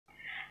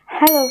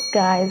Hello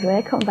guys,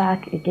 welcome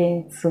back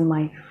again to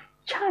my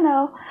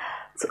channel.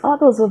 To all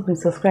those who've been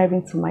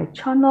subscribing to my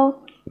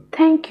channel,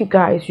 thank you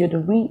guys, you're the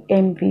real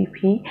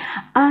MVP.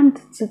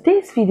 And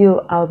today's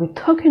video I'll be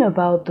talking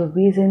about the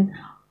reason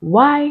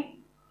why,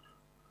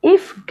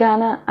 if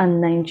Ghana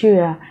and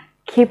Nigeria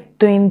keep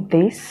doing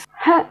this.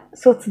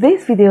 So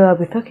today's video I'll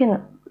be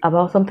talking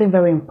about something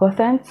very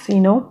important.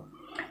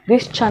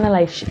 This channel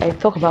I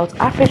talk about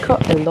Africa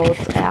a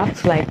lot. I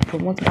have to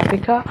promote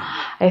Africa.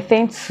 I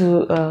tend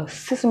to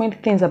see so many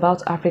things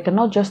about Africa,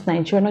 not just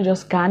Nigeria, not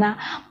just Ghana,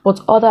 but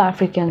other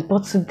Africans.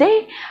 But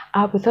today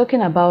I'll be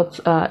talking about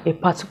a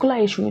particular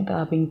issue that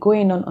have been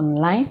going on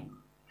online.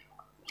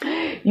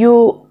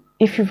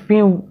 If you've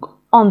been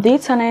on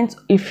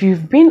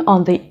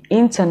the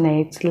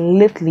internet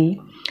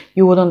lately,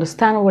 you would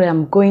understand what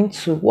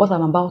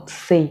I'm about to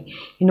say.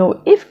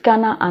 If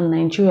Ghana and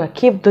Nigeria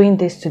keep doing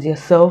this to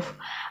themselves,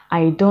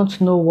 I don't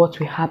know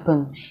what will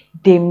happen.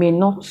 They may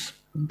not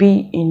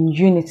be in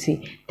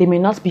unity. They may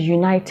not be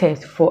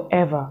united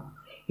forever.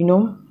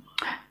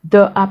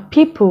 There are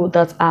people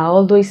that are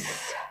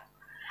always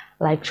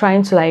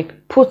trying to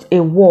put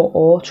a war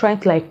or trying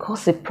to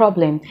cause a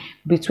problem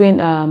between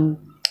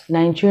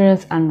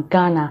Nigerians and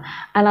Ghana.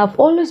 And I've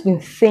always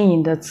been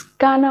saying that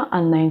Ghana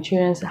and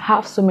Nigerians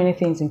have so many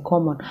things in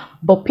common,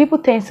 but people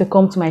tend to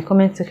come to my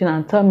comment section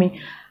and tell me,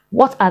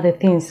 what are the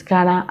things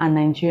Ghana and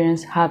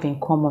Nigerians have in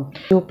common?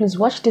 So please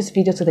watch this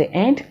video to the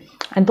end,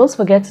 and don't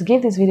forget to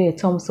give this video a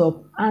thumbs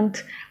up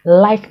and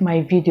like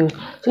my video.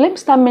 So let me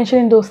start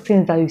mentioning those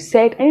things that you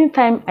said.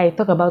 Anytime I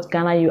talk about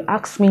Ghana, you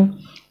ask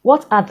me,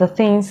 what are the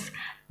things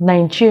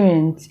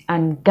Nigerians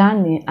and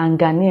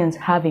Ghanaians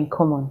have in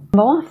common?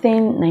 Number one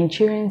thing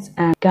Nigerians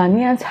and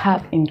Ghanaians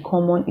have in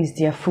common is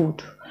their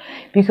food,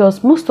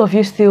 because most of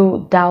you still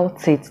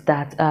doubt it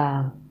that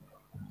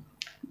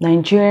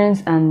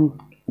Nigerians and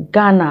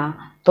Ghana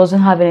doesn't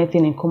have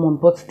anything in common.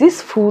 But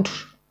this food,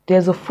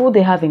 there's a food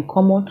they have in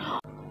common.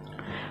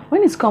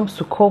 When it comes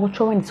to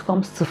culture, when it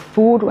comes to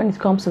food, when it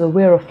comes to the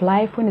way of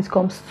life, when it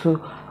comes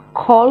to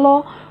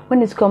color,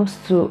 when it comes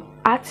to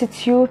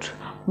attitude,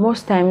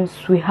 most times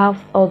we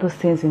have all those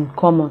things in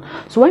common.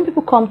 So when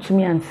people come to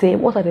me and say,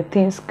 what are the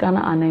things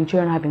Ghana and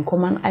Nigeria have in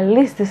common, I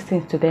list these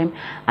things to them,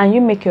 and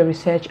you make your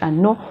research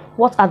and know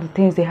what are the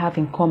things they have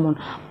in common.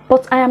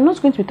 But I am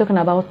not going to be talking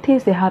about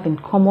things they have in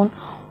common.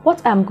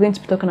 What I'm going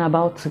to be talking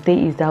about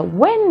today is that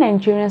when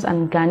Nigerians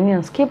and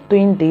Ghanaians keep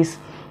doing this,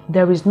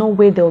 there is no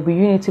way there will be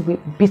unity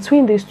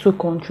between these two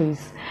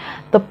countries.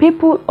 The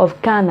people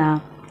of Ghana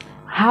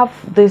have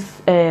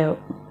this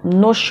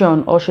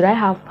notion, or should I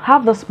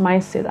have this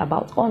mindset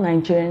about all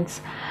Nigerians,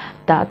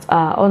 that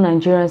all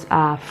Nigerians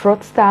are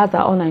fraudsters,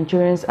 that all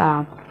Nigerians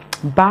are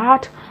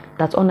bad,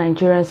 that all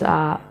Nigerians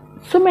are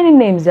so many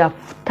names they have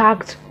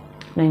tagged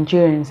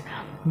Nigerians.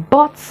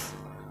 But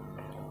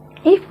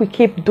if we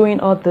keep doing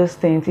all these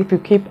things, if we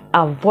keep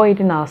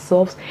avoiding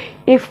ourselves,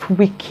 if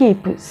we keep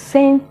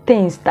saying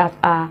things that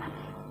are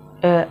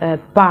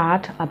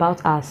bad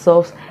about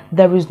ourselves,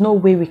 there is no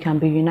way we can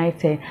be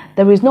united.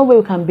 There is no way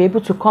we can be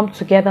able to come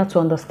together to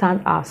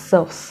understand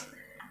ourselves.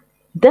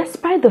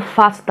 Despite the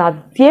fact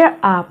that there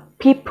are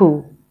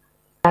people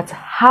that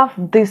have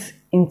this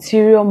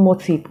interior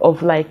motive of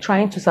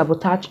trying to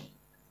sabotage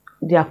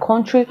their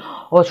country,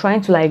 or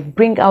trying to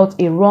bring out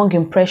a wrong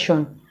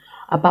impression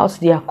about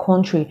their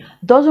country,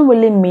 doesn't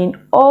really mean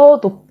all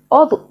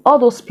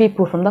those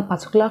people from that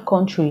particular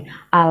country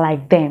are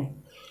like them.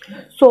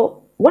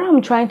 So what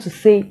I'm trying to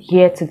say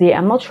here today,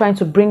 I'm not trying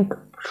to bring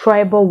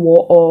tribal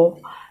war or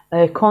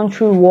a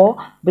country war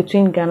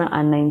between Ghana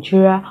and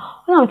Nigeria.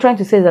 What I'm trying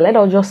to say is that let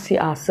us just see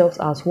ourselves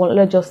as one.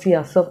 Let's just see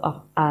ourselves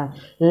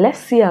let's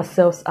see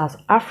ourselves as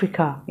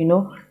Africa. We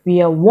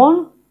are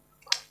one.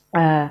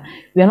 We are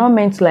not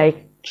meant to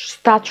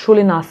start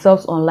trolling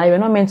ourselves online. We're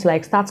not meant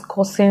to start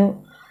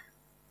causing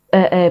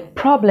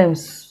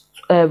problems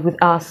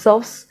with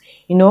ourselves,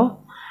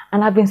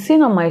 And I've been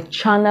saying on my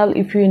channel,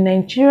 if you're a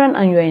Nigerian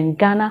and you're in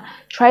Ghana,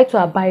 try to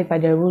abide by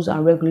their rules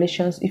and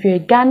regulations. If you're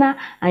in Ghana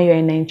and you're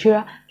in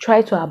Nigeria,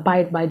 try to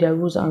abide by their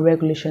rules and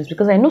regulations,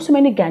 because I know so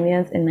many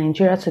Ghanaians in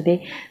Nigeria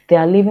today, they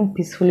are living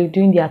peacefully,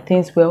 doing their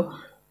things well,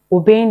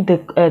 obeying the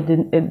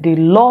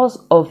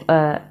laws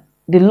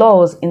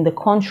in the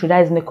country,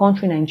 that is in the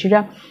country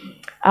Nigeria.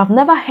 I've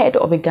never heard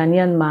of a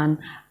Ghanaian man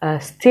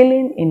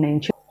stealing in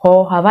Nigeria.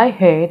 Or have I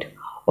heard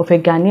of a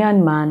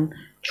Ghanaian man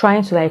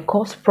trying to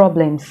cause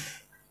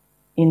problems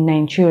in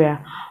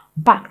Nigeria?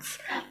 But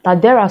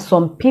that there are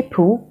some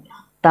people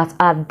that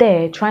are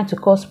there trying to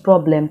cause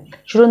problem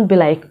shouldn't be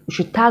we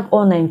should tag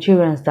all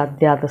Nigerians that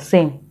they are the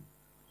same.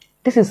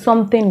 This is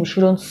something we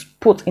shouldn't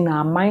put in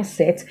our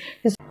mindset.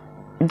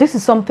 This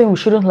is something we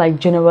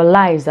shouldn't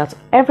generalize, that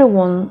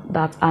everyone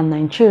that are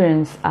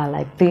Nigerians are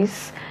like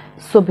this.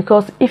 So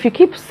because if you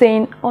keep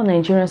saying all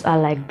Nigerians are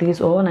like this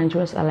or all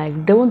Nigerians are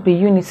there won't be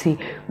unity.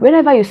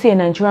 Whenever you see a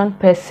Nigerian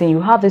person,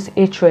 you have this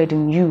hatred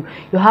in you.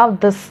 You have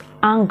this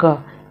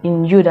anger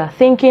in you, that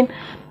thinking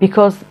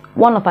because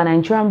one of our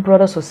Nigerian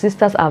brothers or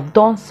sisters have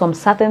done some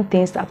certain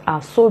things that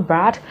are so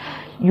bad,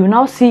 you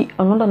now see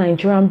another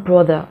Nigerian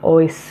brother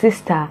or a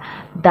sister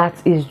that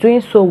is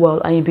doing so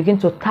well, and you begin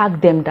to tag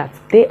them that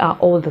they are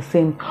all the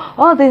same.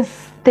 All these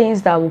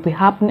things that will be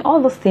happening,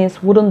 all those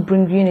things wouldn't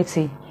bring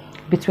unity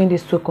between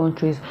these two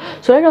countries.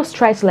 So let us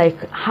try to like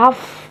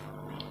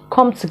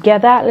come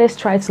together. Let's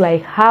try to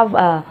like have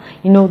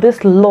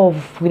this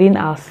love within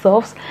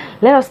ourselves.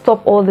 Let us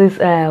stop all these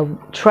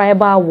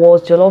tribal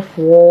wars, jollof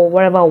war,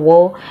 whatever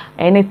war,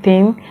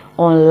 anything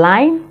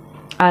online,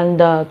 and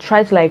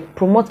try to like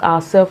promote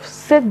ourselves,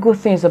 say good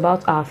things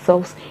about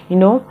ourselves,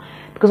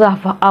 because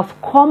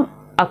I've come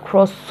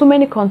across so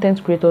many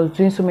content creators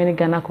doing so many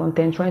Ghana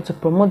content, trying to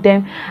promote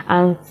them,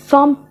 and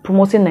some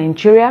promoting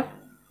Nigeria.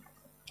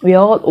 We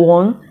are all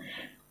one.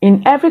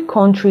 In every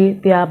country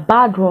there are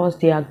bad ones,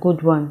 there are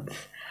good ones.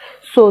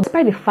 So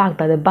despite the fact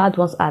that the bad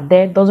ones are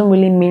there, doesn't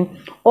really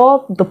mean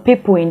all the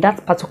people in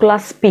that particular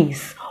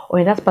space or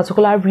in that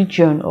particular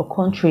region or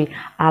country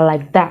are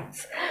like that.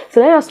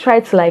 So let us try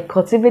to like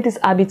cultivate this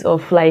habit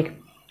of like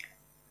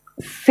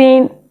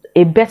seeing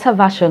a better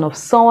version of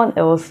someone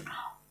else,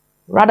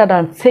 rather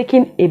than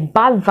taking a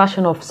bad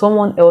version of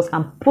someone else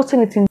and putting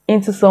it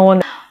into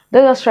someone.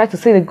 Let us try to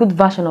see the good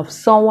version of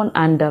someone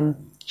and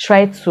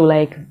try to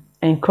like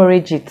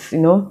encourage it.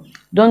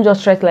 Don't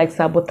just try to like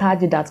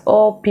sabotage it, that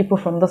all people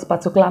from this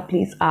particular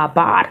place are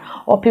bad,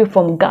 all people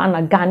from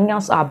Ghana,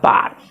 Ghanaians are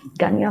bad,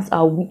 Ghanaians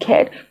are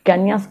wicked,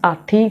 Ghanaians are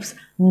thieves.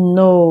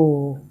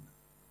 No,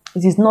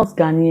 it is not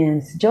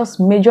Ghanaians. Just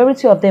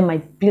majority of them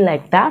might be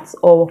like that,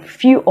 or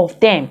few of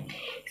them,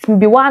 it may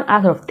be 1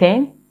 out of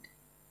 10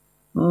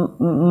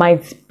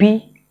 might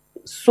be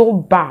so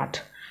bad.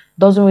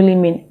 Doesn't really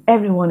mean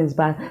everyone is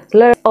bad. So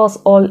let us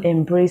all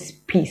embrace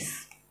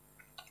peace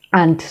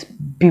and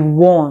be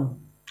one.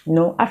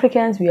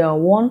 Africans, we are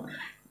one,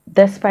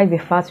 despite the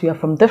fact we are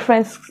from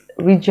different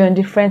region,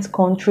 different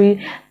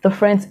country,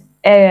 different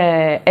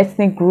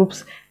ethnic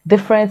groups,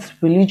 different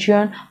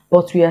religion,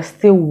 but we are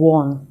still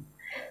one.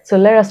 So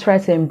let us try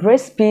to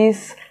embrace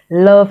peace,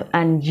 love,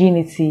 and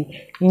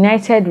unity.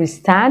 United we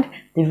stand,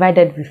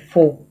 divided we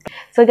fall.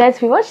 So guys,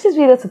 if you watch this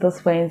video to this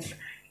point,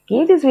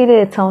 give this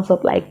video a thumbs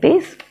up like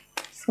this,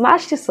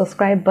 smash the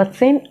subscribe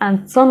button,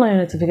 and turn on your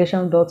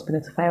notification bell to be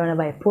notified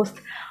whenever I post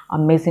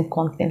amazing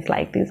content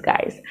like this,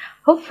 guys.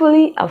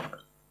 Hopefully I've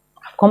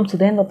come to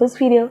the end of this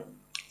video.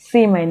 See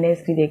you in my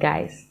next video,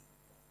 guys.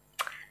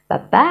 Bye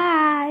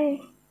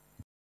bye.